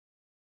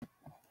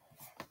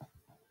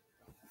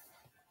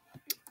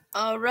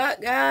Alright,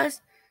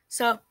 guys.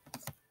 So,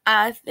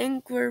 I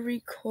think we're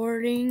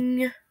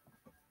recording.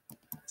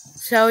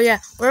 So, yeah,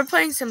 we're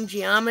playing some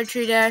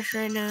Geometry Dash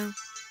right now.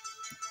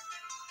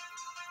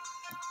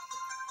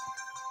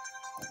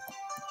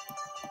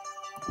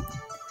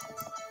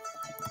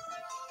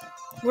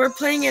 We're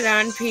playing it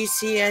on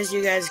PC, as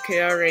you guys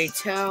could already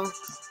tell.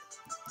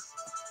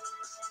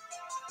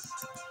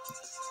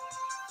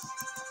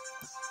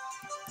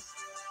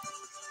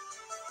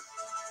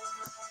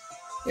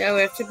 Yeah,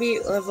 we have to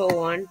beat level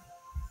 1.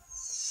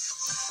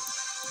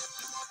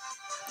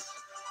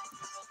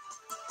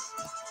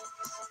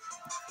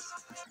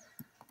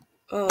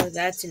 Oh,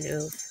 that's an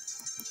oof.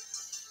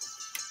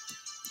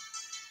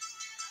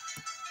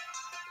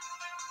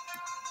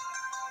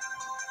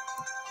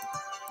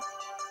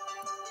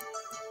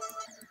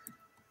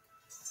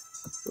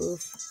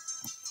 Oof.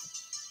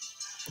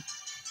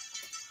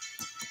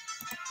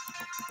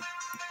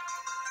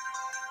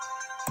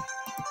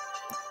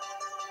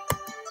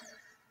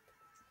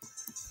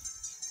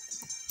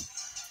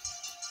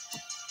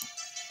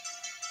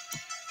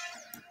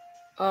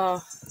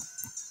 Oh.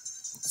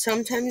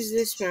 Sometimes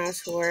this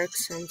mouse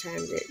works,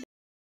 sometimes it doesn't.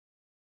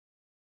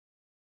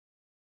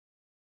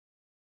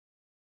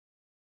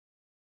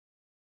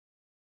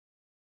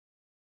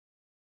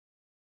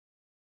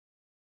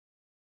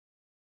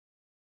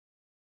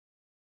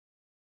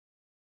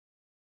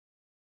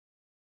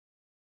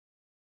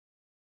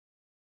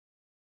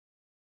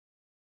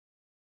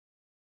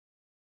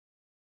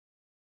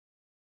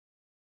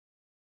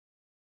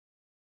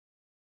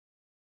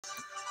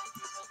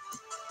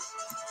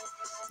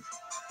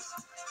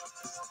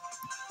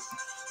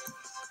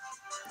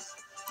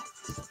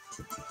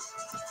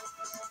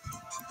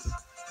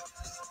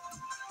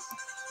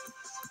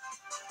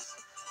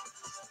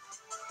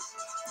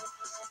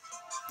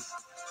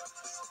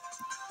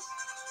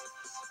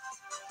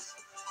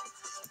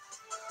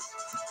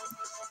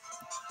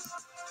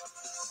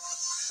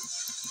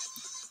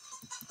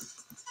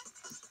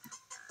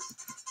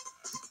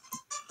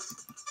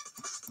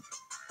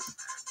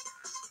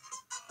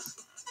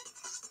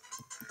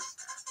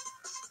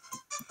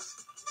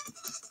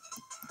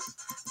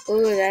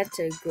 Ooh, that's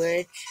a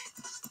glitch.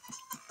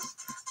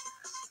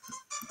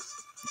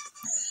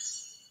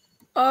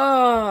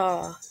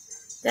 Oh,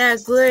 that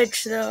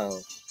glitch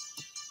though.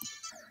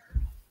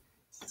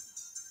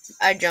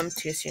 I jumped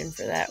too soon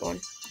for that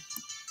one.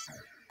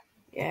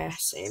 Yeah,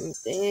 same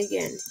thing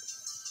again.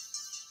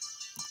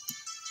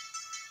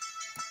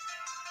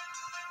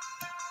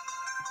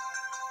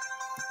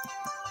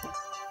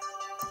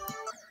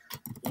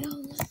 No,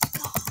 let's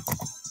go.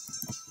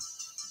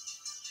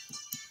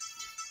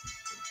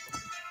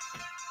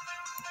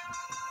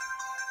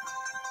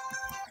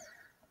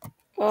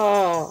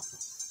 Oh.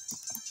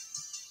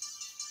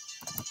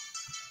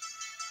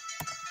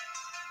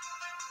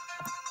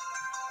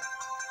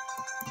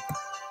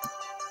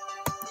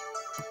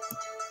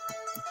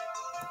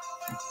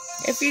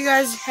 If you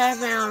guys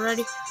haven't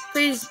already,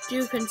 please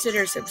do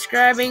consider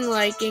subscribing,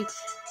 liking,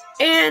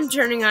 and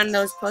turning on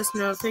those post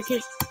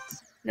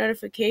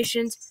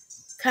notifications.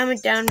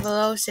 Comment down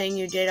below saying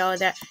you did all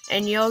that,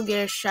 and you'll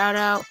get a shout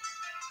out.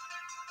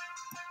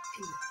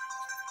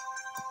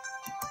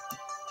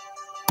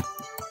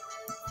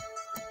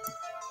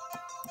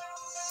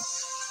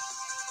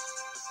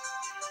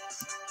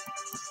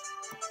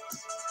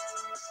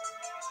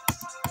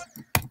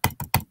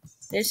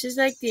 This is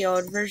like the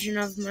old version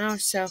of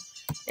mouse, so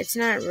it's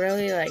not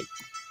really like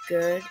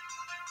good.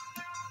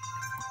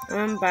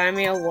 I'm gonna buy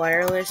me a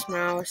wireless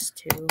mouse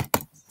too.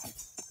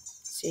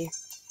 See,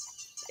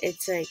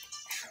 it's like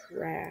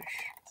trash.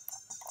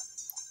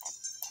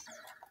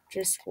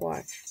 Just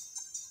watch.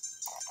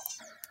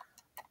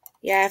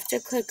 Yeah, I have to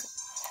click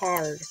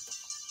hard.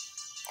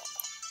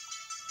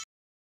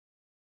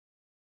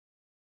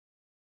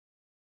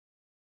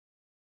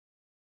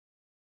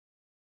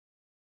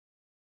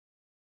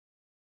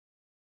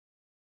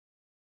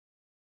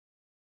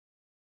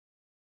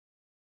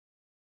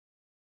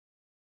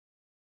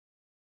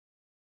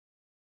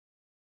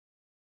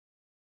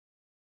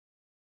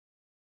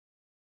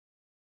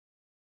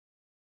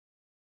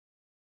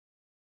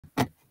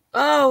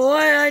 Oh,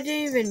 what? I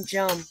didn't even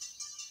jump.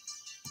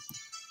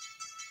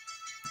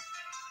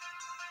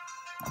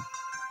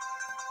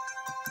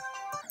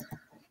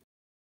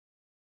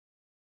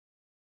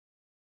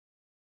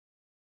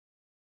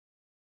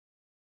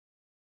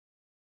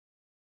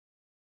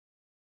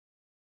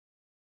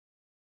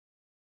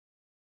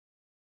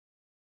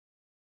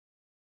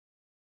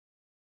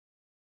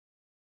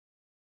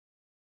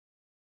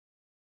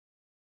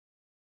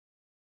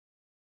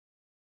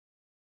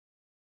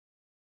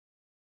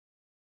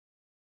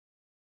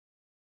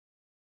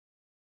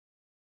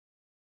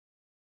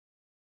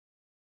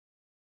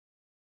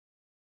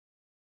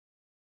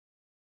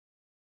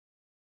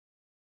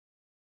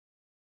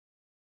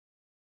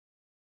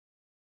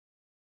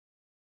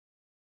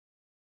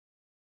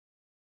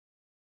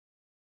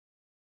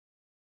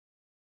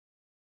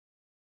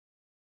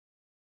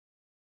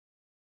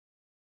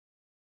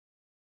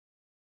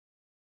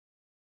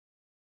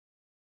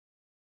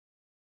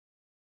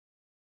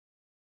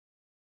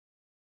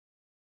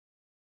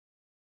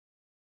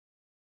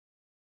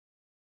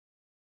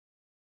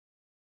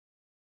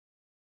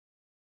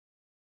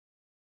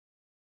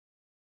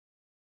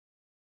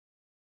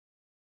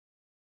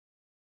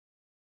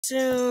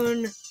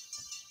 soon.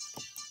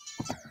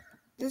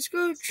 Let's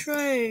go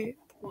try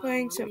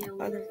playing some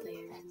other.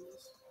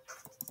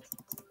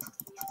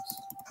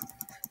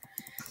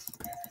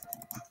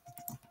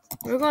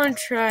 We're going to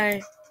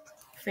try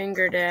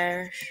Finger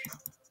Dash.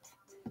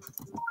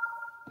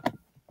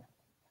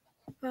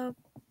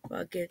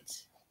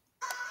 Buckets.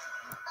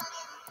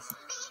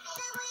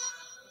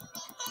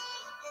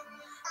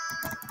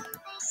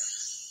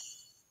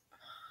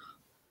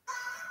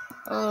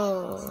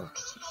 Oh.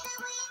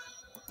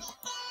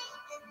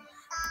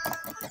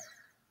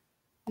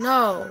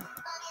 No.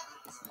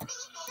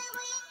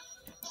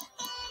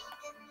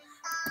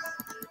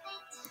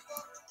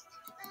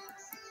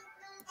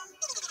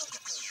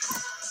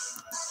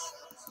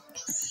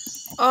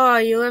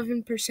 Oh,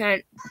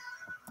 11%.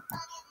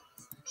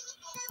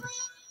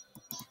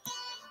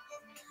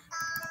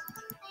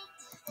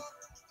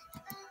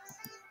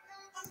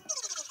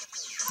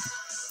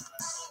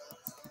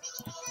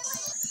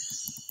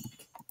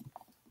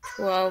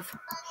 $12.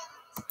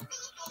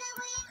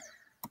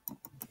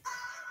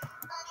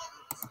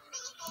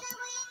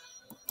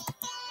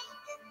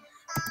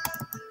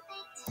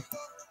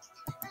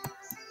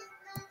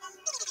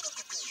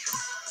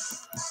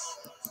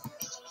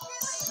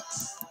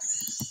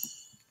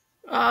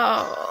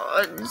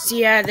 Oh,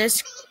 yeah,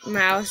 this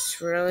mouse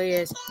really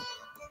is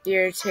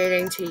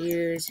irritating to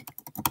use.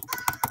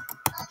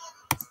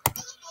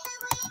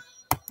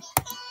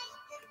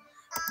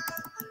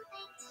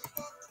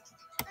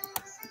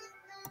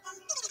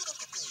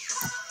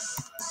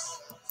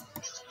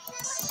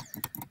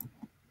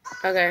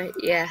 Okay,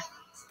 yeah.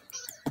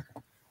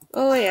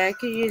 Oh, yeah, I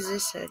could use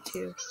this set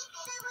too.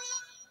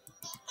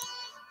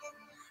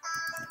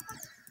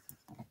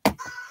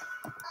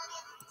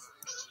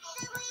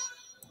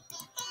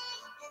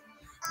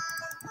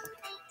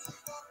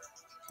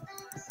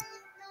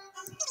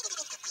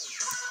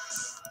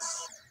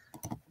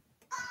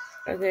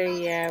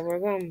 Okay, yeah, we're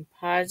going to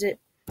pause it.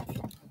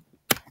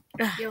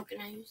 Yo,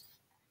 can I use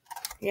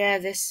it? Yeah,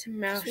 this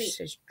mouse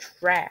is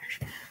trash.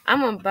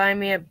 I'm going to buy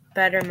me a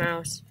better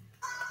mouse.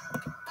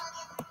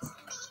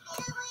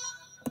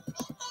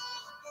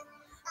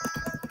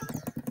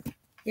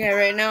 Yeah,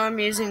 right now I'm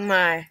using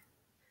my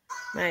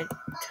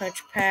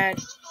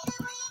touchpad.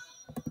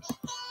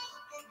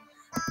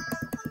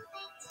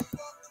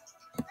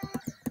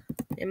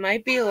 It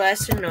might be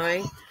less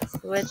annoying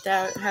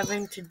without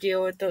having to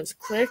deal with those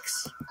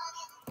clicks.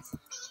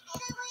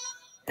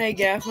 Hey,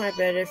 get off my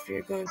bed if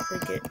you're going to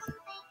click it.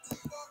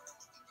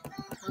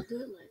 I'll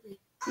do it lightly.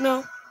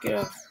 No, get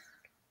off.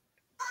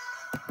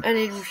 I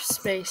need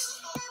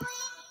space.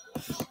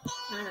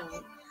 I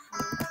don't.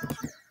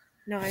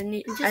 No, I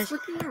need.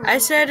 I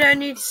said I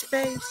need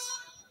space.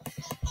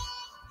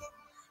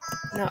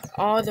 No,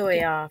 all the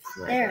way off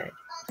my bed.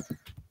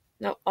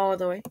 No, all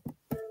the way.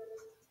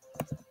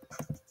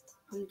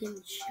 I'm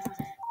getting shot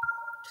at.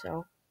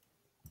 So,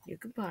 you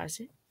can pause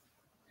it.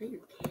 No,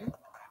 you can't.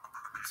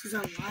 This is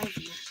a live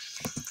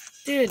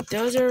match. Dude,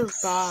 those are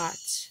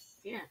bots.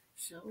 Yeah,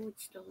 so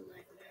it's still a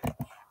live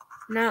match.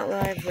 Not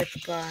live with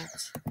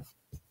bots.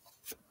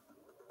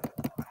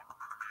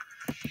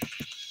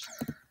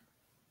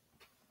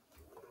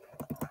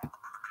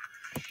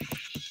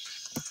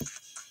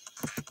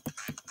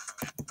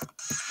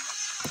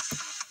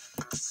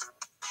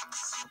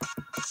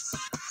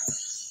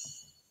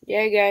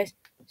 Yeah, guys.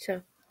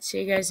 So,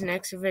 see you guys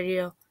next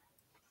video.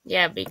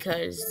 Yeah,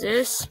 because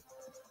this...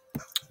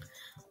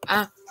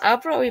 I'll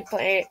probably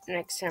play it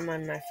next time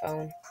on my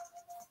phone.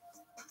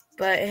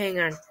 But hang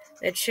on.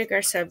 Let's check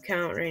our sub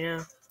count right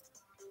now.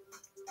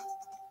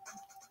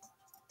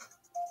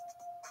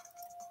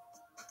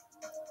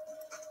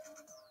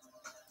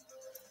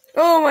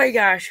 Oh my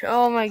gosh.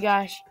 Oh my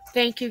gosh.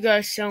 Thank you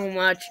guys so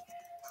much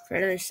for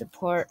the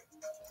support.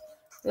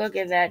 Look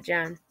at that,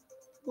 John.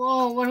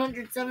 Whoa,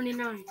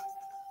 179.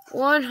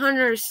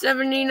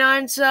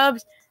 179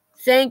 subs.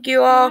 Thank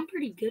you all. I'm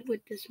pretty good with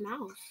this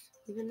mouse,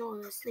 even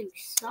though this thing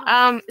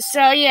sucks.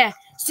 So yeah,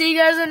 see you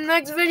guys in the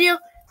next video.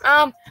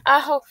 I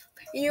hope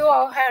you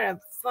all had a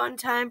fun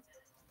time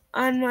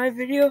on my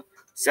video.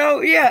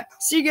 So yeah,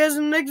 see you guys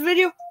in the next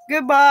video.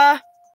 Goodbye.